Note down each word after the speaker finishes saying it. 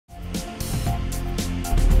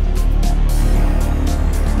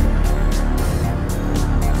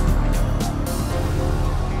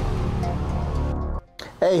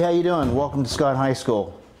Hey, how you doing? Welcome to Scott High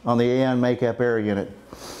School on the AN Makeup Air Unit.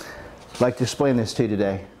 I'd like to explain this to you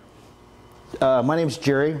today. My name is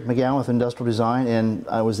Jerry McGowan with Industrial Design, and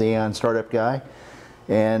I was the AN startup guy.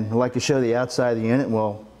 And I'd like to show the outside of the unit, and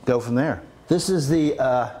we'll go from there. This is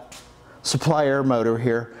the supply air motor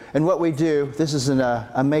here. And what we do, this is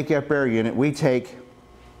a makeup air unit. We take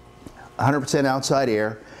 100% outside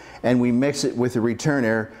air and we mix it with the return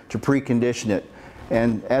air to precondition it.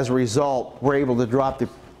 And as a result, we're able to drop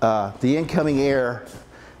the incoming air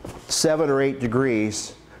 7 or 8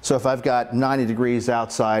 degrees. So if I've got 90 degrees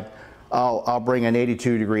outside, I'll bring an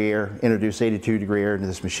 82 degree air, introduce 82 degree air into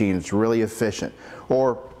this machine. It's really efficient.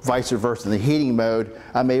 Or vice versa, in the heating mode,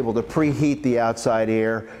 I'm able to preheat the outside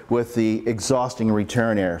air with the exhausting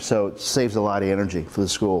return air. So it saves a lot of energy for the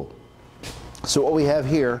school. So what we have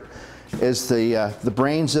here is the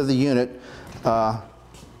brains of the unit.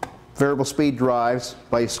 Variable speed drives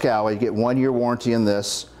by Scala. You get 1 year warranty in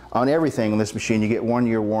this. On everything in this machine, you get 1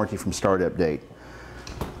 year warranty from startup date.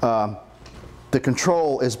 The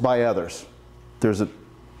control is by others. There's a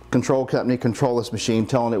control company control this machine,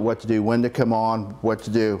 telling it what to do, when to come on, what to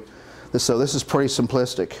do. So this is pretty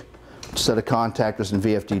simplistic. Set of contactors and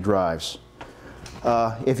VFD drives.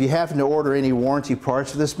 If you happen to order any warranty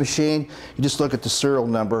parts for this machine, you just look at the serial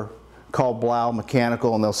number, call Blau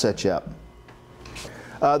Mechanical, and they'll set you up.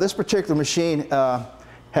 This particular machine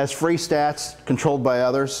has free stats controlled by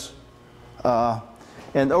others.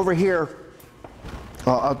 And over here,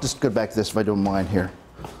 I'll just go back to this if I don't mind here.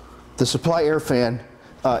 The supply air fan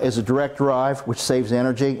is a direct drive, which saves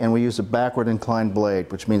energy, and we use a backward inclined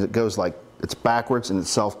blade, which means it goes like it's backwards and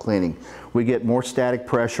it's self-cleaning. We get more static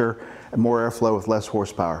pressure and more airflow with less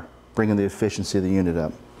horsepower, bringing the efficiency of the unit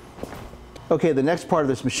up. Okay, the next part of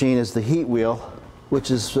this machine is the heat wheel,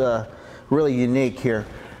 which is really unique here.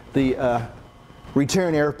 The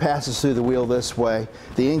return air passes through the wheel this way.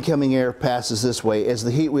 The incoming air passes this way. As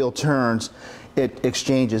the heat wheel turns, it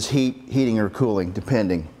exchanges heating or cooling,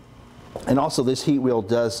 depending. And also this heat wheel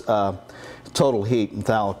does total heat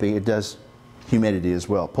enthalpy. It does humidity as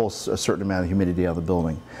well. Pulls a certain amount of humidity out of the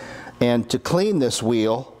building. And to clean this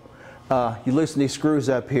wheel, you loosen these screws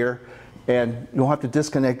up here, and you'll have to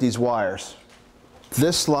disconnect these wires.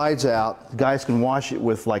 This slides out. Guys can wash it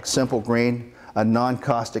with like Simple Green, a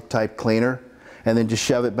non-caustic type cleaner, and then just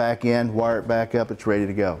shove it back in, wire it back up, it's ready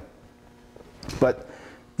to go. But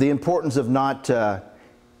the importance of not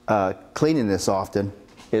cleaning this often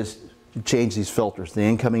is to change these filters. The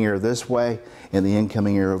incoming air this way and the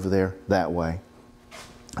incoming air over there that way.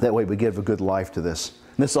 That way we give a good life to this.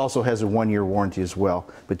 And this also has a 1 year warranty as well,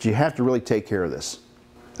 but you have to really take care of this.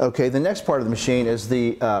 Okay, the next part of the machine is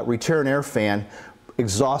the return air fan,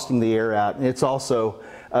 exhausting the air out, and it's also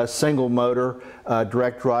a single motor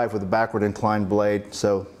direct drive with a backward inclined blade,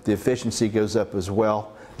 so the efficiency goes up as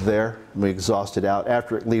well there. We exhaust it out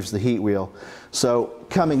after it leaves the heat wheel. So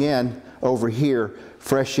coming in over here,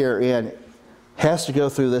 fresh air in has to go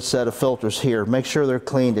through this set of filters here. Make sure they're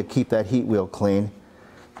clean to keep that heat wheel clean.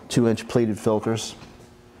 2-inch pleated filters.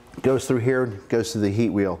 Goes through here, goes through the heat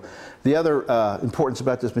wheel. The other importance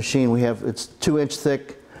about this machine, it's 2-inch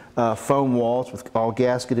thick foam walls with all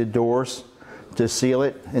gasketed doors to seal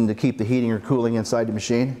it and to keep the heating or cooling inside the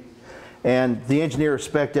machine. And the engineer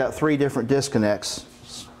spec'd out 3 different disconnects,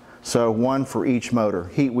 so 1 for each motor: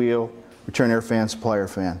 heat wheel, return air fan, supply air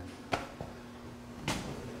fan.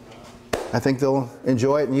 I think they'll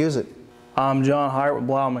enjoy it and use it. I'm John Hyatt with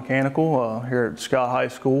Blau Mechanical here at Scott High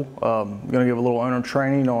School. I'm going to give a little owner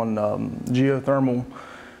training on geothermal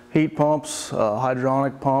heat pumps,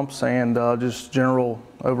 hydronic pumps, and just general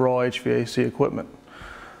overall HVAC equipment.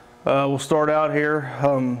 We'll start out here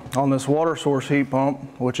on this water source heat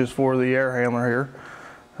pump, which is for the air handler here.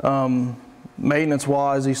 Maintenance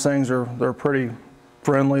wise, these things they're pretty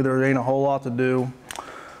friendly. There ain't a whole lot to do.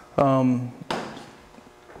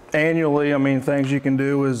 Annually, I mean, things you can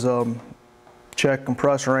do is check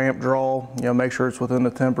compressor amp draw, make sure it's within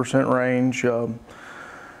the 10% range.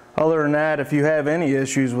 Other than that, if you have any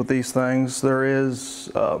issues with these things, there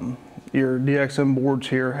is your DXM boards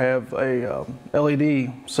here have a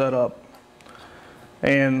LED set up,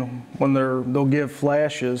 and when they'll give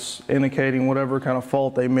flashes indicating whatever kind of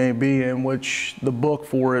fault they may be in, which the book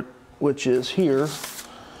for it, which is here,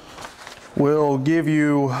 will give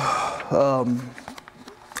you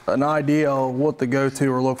an idea of what to go to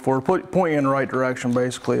or look for, point you in the right direction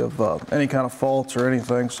basically of any kind of faults or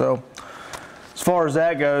anything. So as far as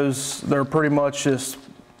that goes, they're pretty much just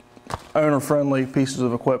owner-friendly pieces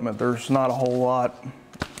of equipment. There's not a whole lot,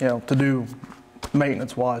 to do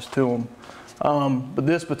maintenance-wise to them. But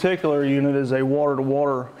this particular unit is a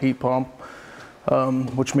water-to-water heat pump,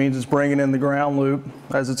 which means it's bringing in the ground loop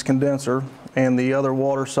as its condenser, and the other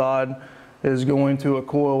water side is going to a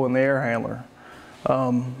coil in the air handler.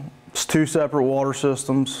 It's two separate water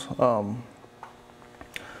systems.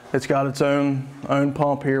 It's got its own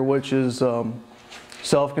pump here, which is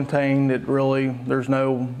self-contained. There's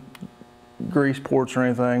no grease ports or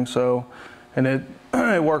anything. So, and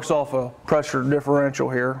it works off a pressure differential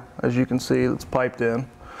here, as you can see, that's piped in.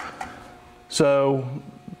 So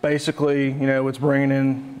basically, it's bringing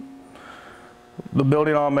in the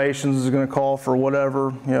building automations is going to call for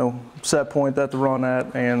whatever set point that to run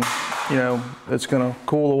at, and it's going to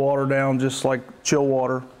cool the water down just like chill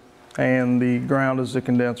water, and the ground is the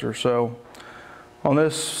condenser. So on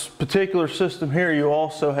this particular system here, you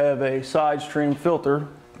also have a side stream filter,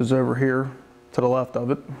 is over here to the left of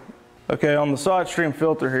it. Okay, on the side stream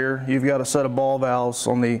filter here, you've got a set of ball valves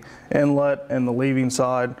on the inlet and the leaving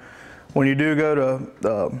side. When you do go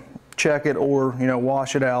to check it or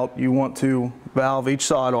wash it out, you want to valve each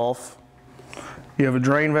side off. You have a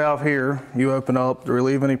drain valve here, you open up to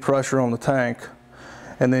relieve any pressure on the tank,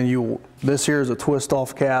 and then this here is a twist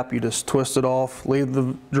off cap. You just twist it off, leave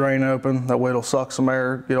the drain open, that way it'll suck some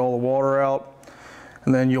air, get all the water out,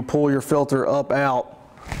 and then you'll pull your filter up out,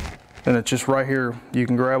 and it's just right here. You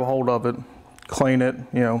can grab a hold of it, clean it,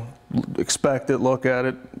 inspect it, look at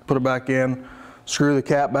it, put it back in, screw the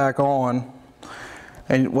cap back on.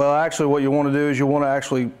 And well, actually what you want to do is you want to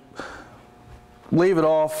actually leave it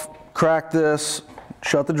off, crack this,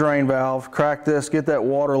 shut the drain valve, crack this, get that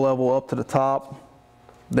water level up to the top,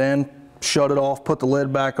 then shut it off, put the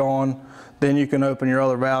lid back on, then you can open your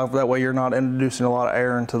other valve. That way you're not introducing a lot of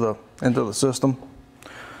air into the system.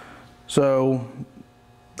 So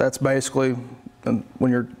that's basically,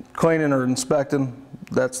 when you're cleaning or inspecting,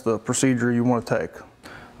 that's the procedure you want to take.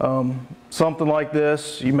 Something like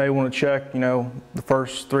this, you may want to check, the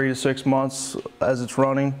first 3 to 6 months as it's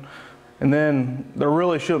running. And then there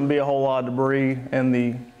really shouldn't be a whole lot of debris in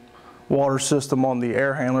the water system on the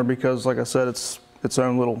air handler because, like I said, it's its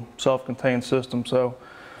own little self-contained system. So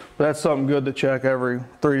that's something good to check every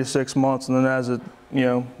 3 to 6 months. And then as it,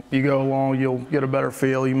 you go along, you'll get a better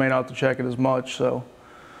feel. You may not have to check it as much. So,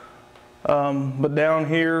 but down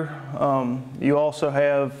here, you also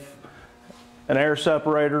have an air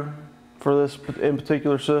separator for this in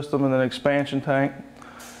particular system, and an expansion tank.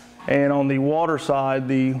 And on the water side,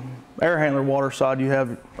 the air handler water side, you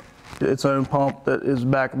have its own pump that is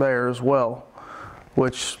back there as well,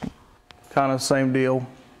 which kind of same deal,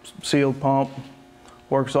 sealed pump,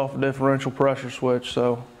 works off a differential pressure switch.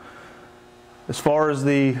 So as far as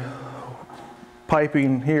the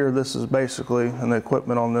piping here, this is basically, and the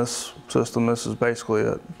equipment on this system, this is basically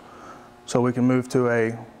it. So we can move to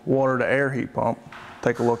a water to air heat pump.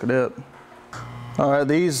 Take a look at it. All right,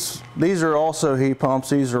 these are also heat pumps.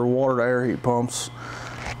 These are water to air heat pumps.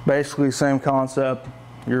 Basically same concept.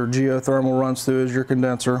 Your geothermal runs through as your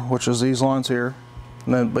condenser, which is these lines here.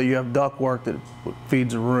 But you have ductwork that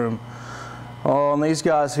feeds the room. On these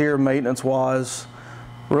guys here, maintenance-wise,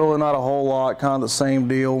 really not a whole lot, kind of the same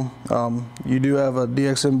deal. You do have a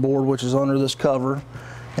DXM board, which is under this cover,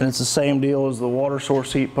 and it's the same deal as the water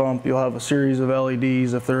source heat pump. You'll have a series of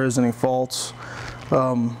LEDs if there is any faults.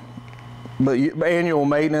 But annual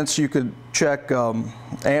maintenance, you could check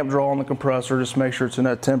amp draw on the compressor, just make sure it's in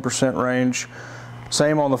that 10% range.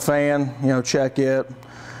 Same on the fan, check it.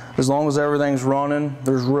 As long as everything's running,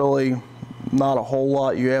 there's really not a whole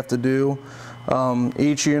lot you have to do.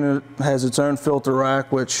 Each unit has its own filter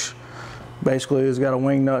rack, which basically has got a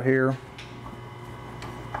wing nut here.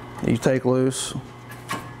 You take loose.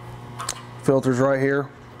 Filters right here.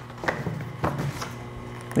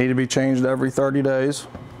 Need to be changed every 30 days.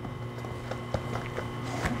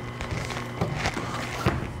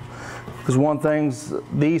 Because one thing,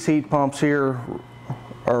 these heat pumps here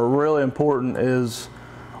are really important is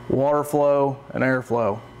water flow and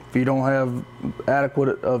airflow. If you don't have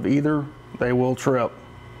adequate of either, they will trip.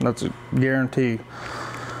 That's a guarantee.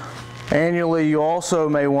 Annually, you also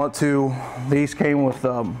may want to, these came with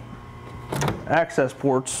access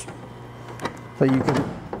ports, so you can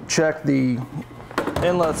check the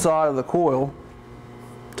inlet side of the coil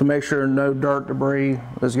to make sure no dirt debris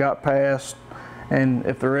has got past, and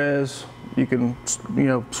if there is, you can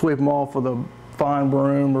sweep them off with a fine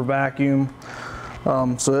broom or vacuum.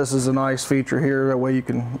 So this is a nice feature here, that way you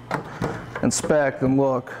can inspect and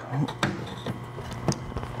look.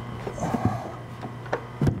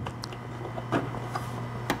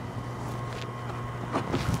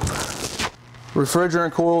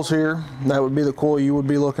 Refrigerant coils here, that would be the coil you would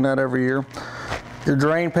be looking at every year. Your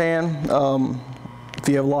drain pan, if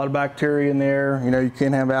you have a lot of bacteria in there, you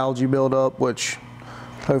can have algae buildup, which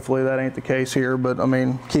Hopefully that ain't the case here, but I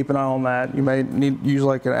mean, keep an eye on that. You may need use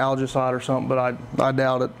like an algicide or something, but I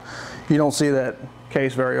doubt it. You don't see that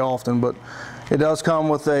case very often, but it does come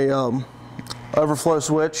with a overflow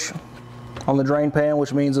switch on the drain pan,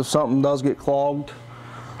 which means if something does get clogged,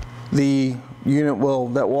 the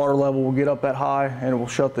unit that water level will get up that high and it will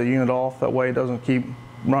shut the unit off. That way it doesn't keep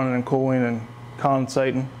running and cooling and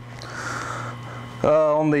condensating.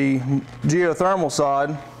 On the geothermal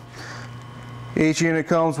side, each unit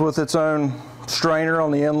comes with its own strainer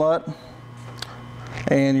on the inlet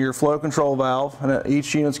and your flow control valve, and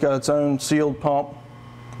each unit's got its own sealed pump,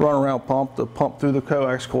 runaround pump to pump through the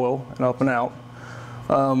coax coil and up and out.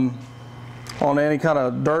 On any kind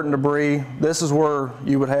of dirt and debris, this is where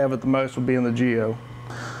you would have it the most, would be in the geo.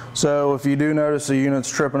 So if you do notice the unit's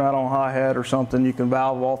tripping out on high head or something, you can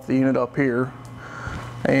valve off the unit up here,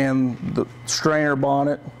 and the strainer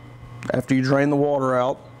bonnet, after you drain the water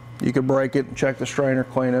out, you could break it, check the strainer,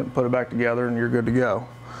 clean it, put it back together, and you're good to go.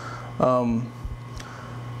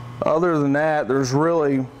 Other than that, there's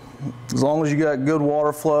really, as long as you got good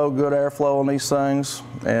water flow, good airflow on these things,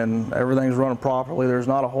 and everything's running properly, there's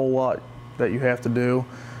not a whole lot that you have to do.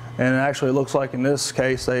 And actually it looks like in this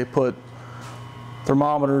case they put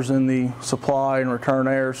thermometers in the supply and return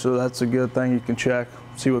air, so that's a good thing. You can check,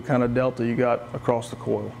 see what kind of delta you got across the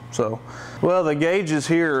coil. So, well, the gauges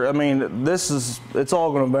here, I mean, it's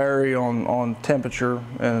all going to vary on temperature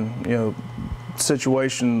and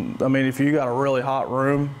situation. I mean, if you got a really hot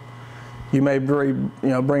room, you may bring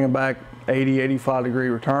back 80-85 degree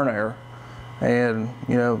return air, and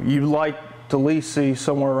you'd like to at least see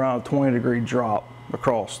somewhere around a 20 degree drop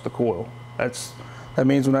across the coil. That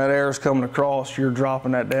means when that air is coming across, you're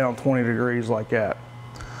dropping that down 20 degrees like that.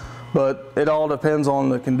 But it all depends on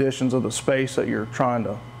the conditions of the space that you're trying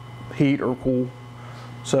to heat or cool.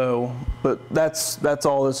 So, but that's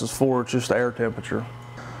all this is for, it's just air temperature.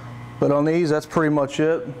 But on these, that's pretty much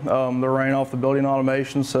it. They're running off the building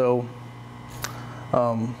automation, so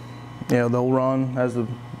they'll run as the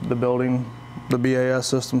BAS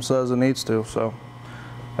system says it needs to. So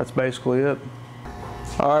that's basically it.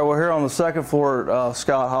 All right, we're here on the second floor at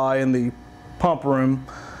Scott High in the pump room.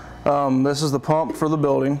 This is the pump for the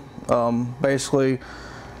building. Basically,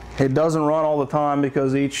 it doesn't run all the time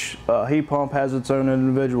because each heat pump has its own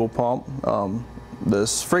individual pump.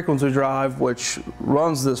 This frequency drive, which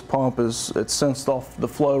runs this pump, it's sensed off the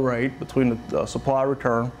flow rate between the supply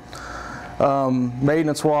return.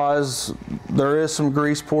 Maintenance wise, there is some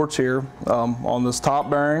grease ports here on this top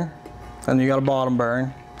bearing, and you got a bottom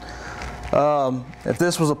bearing. If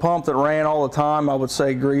this was a pump that ran all the time, I would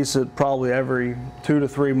say grease it probably every 2 to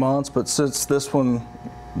 3 months, but since this one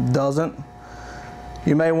doesn't,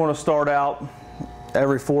 you may want to start out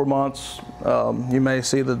every 4 months. You may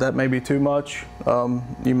see that may be too much.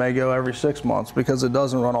 You may go every 6 months because it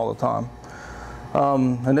doesn't run all the time.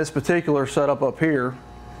 And this particular setup up here,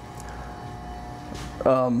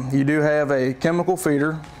 you do have a chemical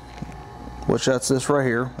feeder, which that's this right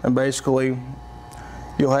here, and basically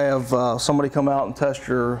you'll have somebody come out and test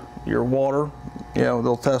your water.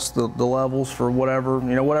 They'll test the levels for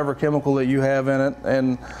whatever chemical that you have in it,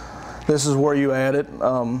 and this is where you add it.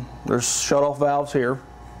 There's shut-off valves here.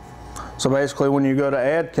 So basically when you go to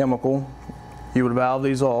add chemical, you would valve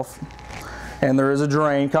these off. And there is a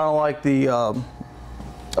drain, kind of like the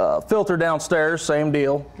filter downstairs, same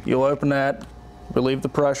deal. You'll open that, relieve the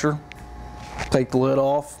pressure, take the lid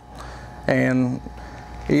off, and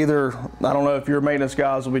either, I don't know if your maintenance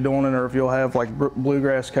guys will be doing it or if you'll have like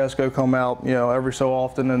Bluegrass Kesco come out, every so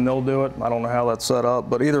often and they'll do it. I don't know how that's set up,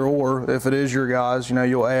 but either or, if it is your guys,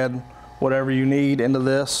 you'll add whatever you need into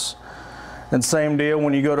this. And same deal,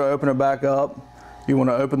 when you go to open it back up, you want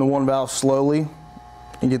to open the one valve slowly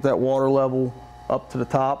and get that water level up to the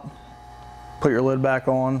top, put your lid back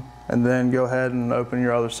on, and then go ahead and open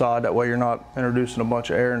your other side. That way you're not introducing a bunch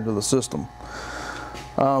of air into the system.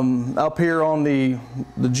 Up here on the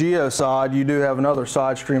Geo side, you do have another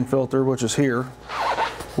side stream filter, which is here,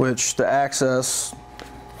 which to access,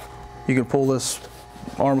 you can pull this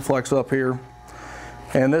arm flex up here.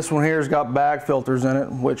 And this one here has got bag filters in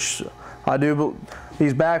it, which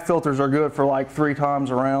these bag filters are good for like 3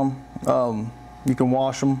 times around. You can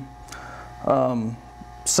wash them.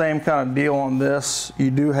 Same kind of deal on this.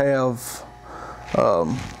 You do have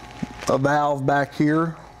a valve back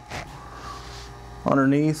here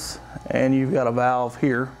underneath, and you've got a valve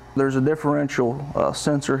here. There's a differential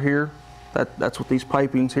sensor here. That's what these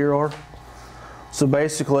pipings here are. So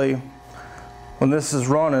basically, when this is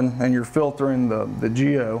running and you're filtering the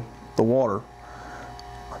Geo, the water,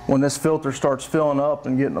 when this filter starts filling up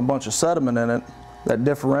and getting a bunch of sediment in it, that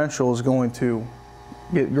differential is going to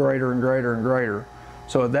get greater and greater and greater.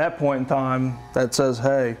 So at that point in time, that says,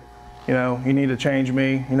 hey, you know, you need to change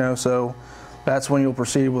me, you know, so that's when you'll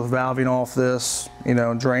proceed with valving off this, you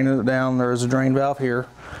know, draining it down. There is a drain valve here.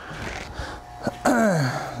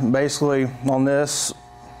 Basically on this,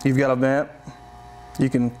 you've got a vent. You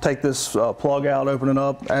can take this plug out, open it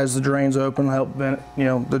up as the drain's open, help vent, you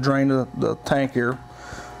know, the drain to the tank here.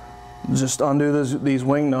 Just undo these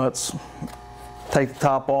wing nuts, take the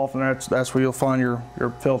top off, and that's where you'll find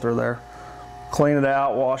your filter there. Clean it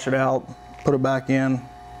out, wash it out, put it back in.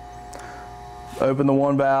 Open the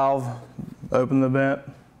one valve, open the vent,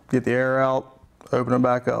 get the air out, open it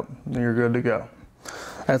back up, and you're good to go.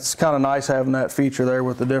 That's kind of nice having that feature there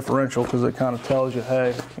with the differential, because it kind of tells you,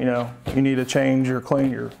 hey, you know, you need to change or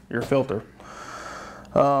clean your filter.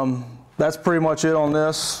 That's pretty much it on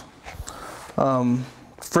this.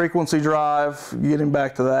 Frequency drive, getting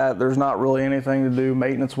back to that, there's not really anything to do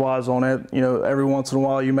maintenance-wise on it. You know, every once in a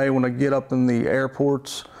while you may want to get up in the air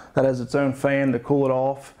ports that has its own fan to cool it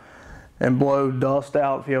off and blow dust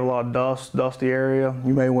out. If you have a lot of dusty area,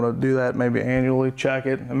 you may want to do that maybe annually, check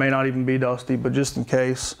it. It may not even be dusty, but just in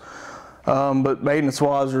case. But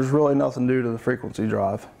maintenance-wise, there's really nothing to do to the frequency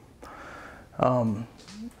drive. So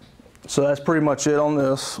that's pretty much it on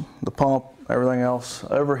this, the pump, everything else.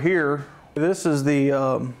 Over here, this is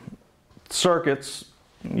the circuits.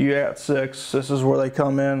 You got 6. This is where they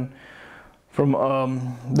come in from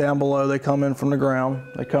down below. They come in from the ground.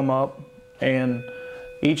 They come up, and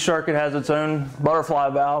each circuit has its own butterfly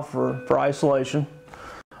valve for isolation.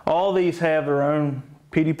 All these have their own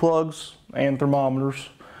PD plugs and thermometers,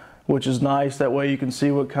 which is nice. That way you can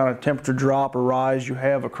see what kind of temperature drop or rise you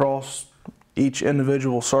have across each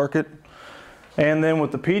individual circuit. And then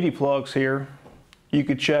with the PD plugs here, you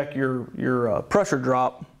could check your pressure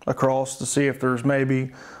drop across to see if there's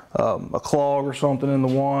maybe a clog or something in the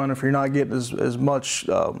one, if you're not getting as much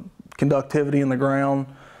conductivity in the ground.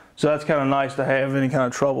 So that's kind of nice to have any kind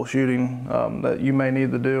of troubleshooting that you may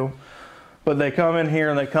need to do. But they come in here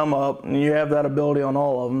and they come up, and you have that ability on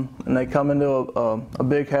all of them, and they come into a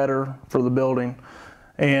big header for the building.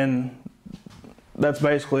 And that's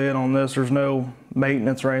basically it on this. There's no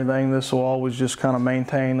maintenance or anything. This will always just kind of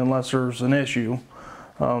maintain unless there's an issue.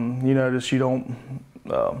 You notice you don't,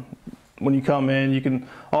 when you come in, you can,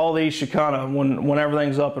 all these should kind of, when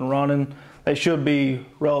everything's up and running, they should be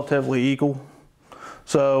relatively equal.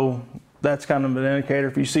 So that's kind of an indicator.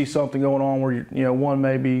 If you see something going on where, you know, one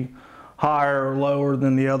may be higher or lower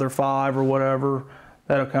than the other 5 or whatever,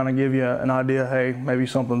 that'll kind of give you an idea, hey, maybe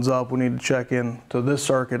something's up. We need to check in to this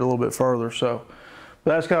circuit a little bit further. So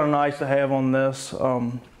that's kind of nice to have on this.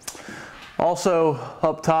 Also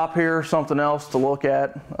up top here, something else to look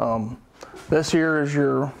at. This here is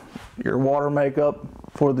your water makeup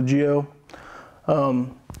for the Geo.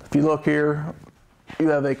 If you look here, you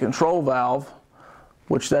have a control valve,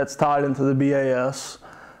 which that's tied into the BAS,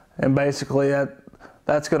 and basically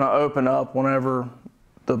that's going to open up whenever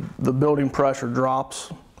the building pressure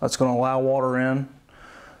drops. That's going to allow water in.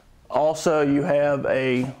 Also, you have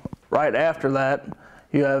right after that,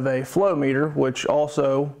 you have a flow meter, which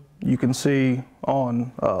also you can see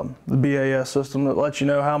on the BAS system that lets you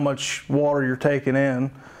know how much water you're taking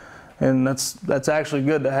in. And that's actually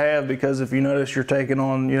good to have, because if you notice you're taking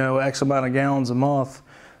on, you know, X amount of gallons a month,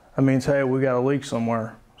 that means, hey, we got a leak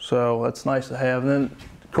somewhere. So that's nice to have. And then,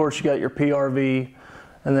 of course, you got your PRV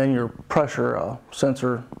and then your pressure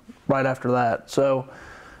sensor right after that. So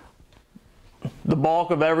the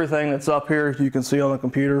bulk of everything that's up here you can see on the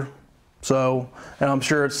computer. So, and I'm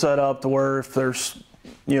sure it's set up to where if there's,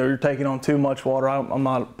 you know, you're taking on too much water, I'm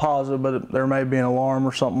not positive, but there may be an alarm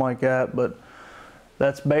or something like that. But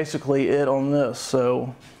that's basically it on this.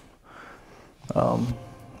 So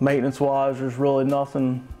maintenance wise, there's really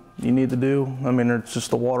nothing you need to do. I mean, it's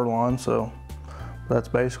just a water line, so that's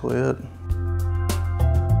basically it.